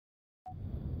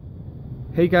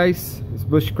Hey guys, it's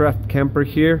BUSHCRAFT Camper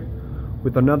here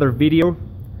with another video.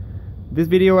 This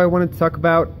video I wanted to talk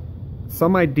about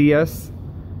some ideas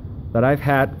that I've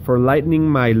had for lightening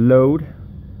my load,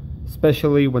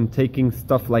 especially when taking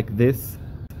stuff like this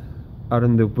out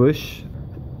in the bush.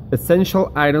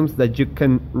 Essential items that you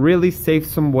can really save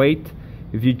some weight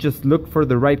if you just look for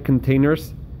the right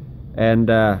containers and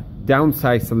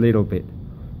downsize a little bit.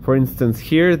 For instance,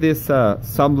 here this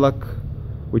sunblock,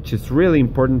 which is really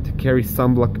important to carry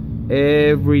sunblock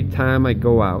every time I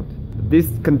go out. This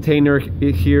container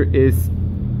here is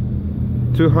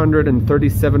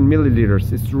 237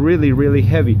 milliliters. It's really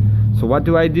heavy. So what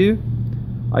do?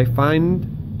 I find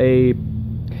a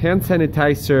hand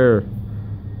sanitizer,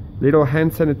 little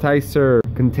hand sanitizer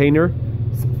container.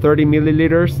 It's 30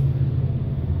 milliliters.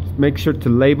 Make sure to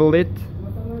label it.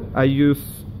 I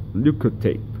use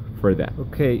Leukotape for that.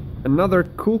 Okay, another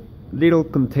cool little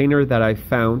container that I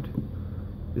found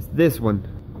is this one.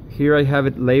 Here I have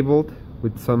it labeled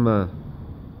with some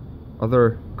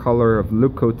other color of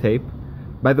Leukotape.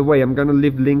 By the way, I'm gonna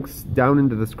leave links down in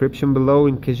the description below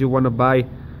in case you want to buy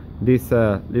these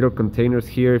little containers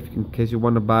here, in case you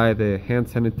want to buy the hand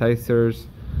sanitizers,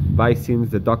 Vicins,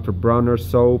 the Dr. Bronner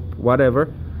soap, whatever.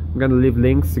 I'm gonna leave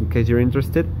links in case you're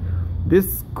interested.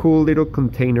 This cool little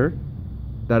container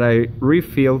that I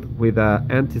refilled with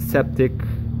antiseptic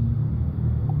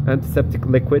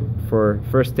liquid for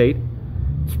first aid.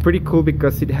 It's pretty cool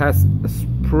because it has a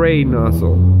spray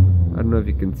nozzle. I don't know if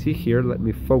you can see here, let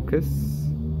me focus.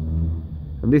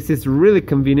 And this is really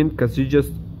convenient because you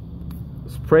just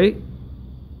spray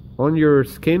on your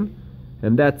skin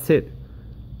and that's it.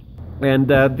 And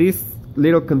this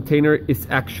little container is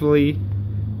actually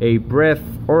a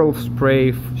oral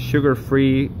spray,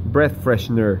 sugar-free breath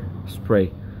freshener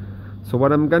spray. So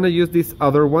what I'm gonna use this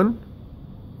other one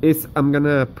is I'm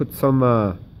gonna put some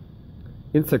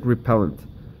insect repellent.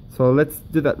 So let's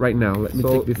do that right now. Let me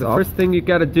take this off. First thing you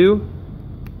gotta do,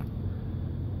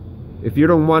 if you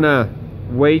don't wanna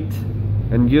wait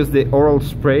and use the oral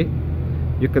spray,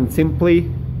 you can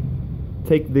simply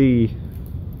take the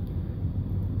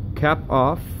cap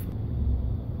off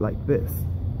like this.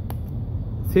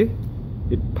 See?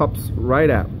 It pops right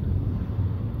out.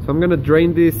 So I'm gonna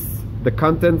drain the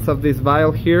contents of this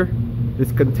vial here,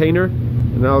 this container,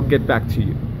 and I'll get back to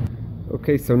you.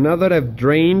 Okay, so now that I've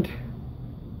drained,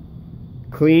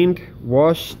 cleaned,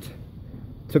 washed,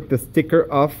 took the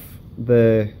sticker off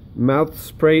the mouth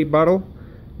spray bottle,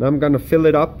 now I'm gonna fill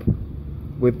it up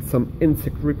with some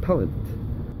insect repellent.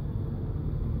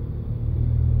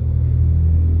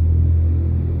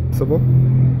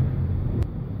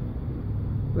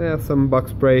 Yeah, some bug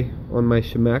spray on my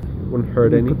shemak, won't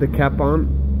hurt any. Put the cap on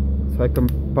so I can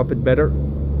pop it better.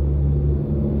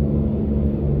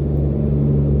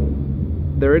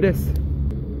 There it is.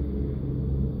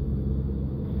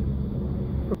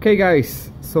 Okay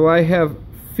guys, so I have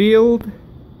filled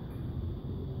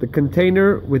the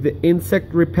container with the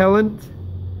insect repellent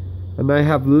and I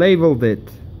have labeled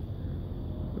it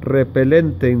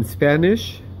repelente in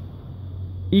Spanish,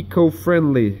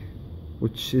 eco-friendly,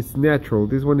 which is natural.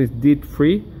 This one is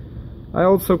DEET-free. I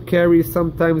also carry,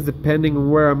 sometimes depending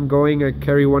on where I'm going, I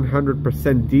carry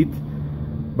 100% DEET,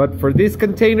 but for this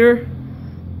container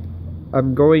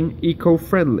I'm going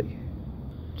eco-friendly.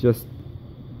 Just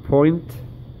point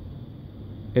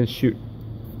and shoot.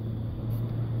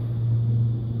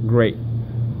 Great.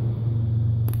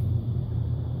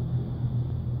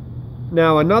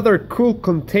 Now another cool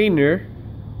container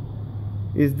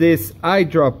is this eye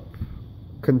drop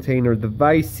container, the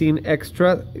Vicin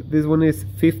Extra. This one is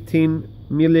 15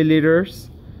 milliliters.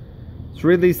 It's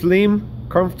really slim,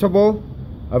 comfortable.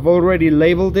 I've already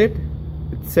labeled it.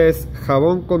 It says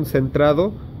jabón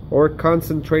concentrado or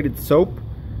concentrated soap.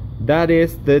 That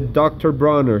is the Dr.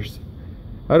 Bronner's.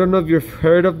 I don't know if you've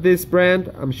heard of this brand.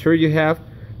 I'm sure you have,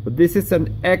 but this is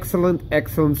an excellent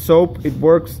soap. It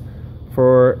works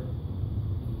for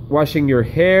washing your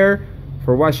hair,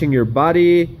 for washing your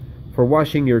body, for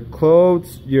washing your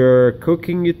clothes, your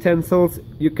cooking utensils.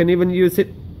 You can even use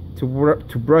it to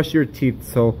brush your teeth.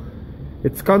 So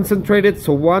it's concentrated,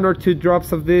 so 1 or 2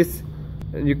 drops of this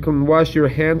and you can wash your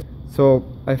hands. So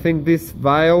I think this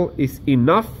vial is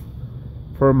enough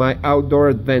for my outdoor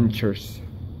adventures.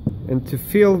 And to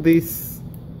fill this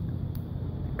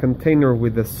container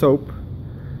with the soap,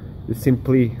 you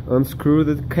simply unscrew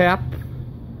the cap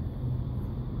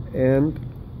and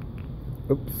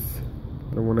oops,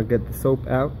 I don't want to get the soap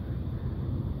out,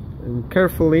 and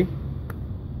carefully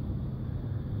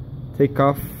take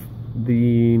off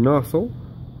the nozzle,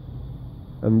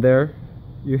 and there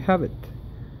you have it.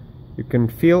 You can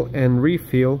fill and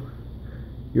refill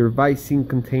your Vicin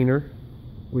container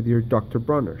with your Dr.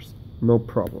 Bronner's, no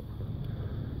problem.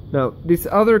 Now this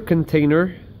other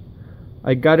container,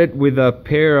 I got it with a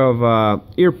pair of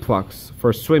earplugs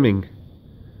for swimming.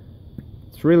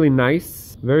 It's really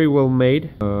nice, very well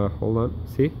made. Hold on,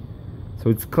 see? So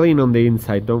it's clean on the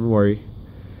inside, don't worry.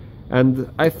 And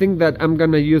I think that I'm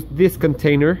gonna use this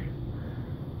container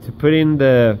to put in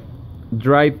the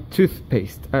dried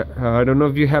toothpaste. I don't know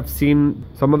if you have seen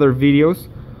some other videos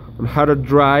on how to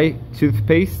dry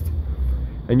toothpaste,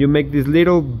 and you make these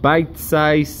little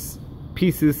bite-sized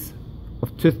pieces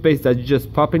of toothpaste that you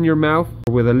just pop in your mouth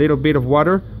with a little bit of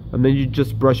water, and then you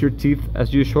just brush your teeth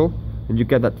as usual, and you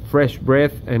get that fresh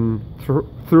breath and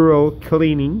thorough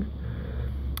cleaning.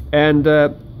 And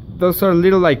those are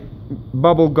little like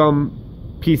bubble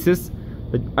gum pieces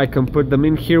that I can put them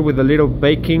in here with a little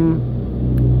baking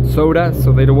soda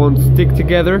so they won't stick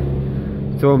together.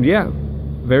 So yeah,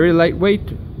 very lightweight,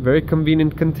 very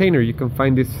convenient container. You can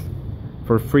find this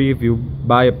for free if you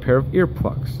buy a pair of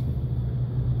earplugs.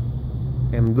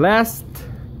 And last,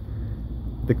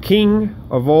 the king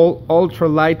of all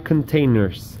ultralight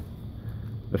containers,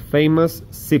 the famous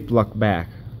Ziploc bag.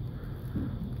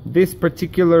 This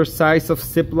particular size of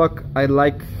Ziploc I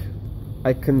like.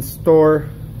 I can store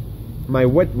my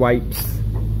wet wipes,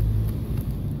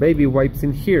 baby wipes,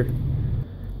 in here.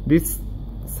 This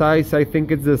size, I think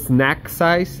it's a snack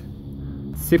size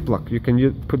Ziploc. You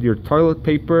can put your toilet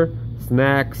paper,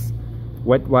 snacks,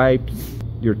 wet wipes,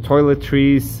 your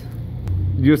toiletries.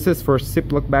 Uses for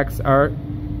Ziploc bags are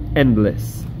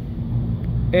endless.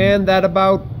 And that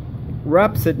about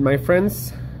wraps it, my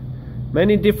friends.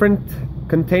 Many different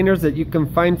containers that you can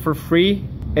find for free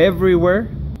everywhere.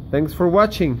 Thanks for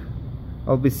watching.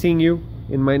 I'll be seeing you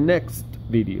in my next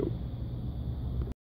video.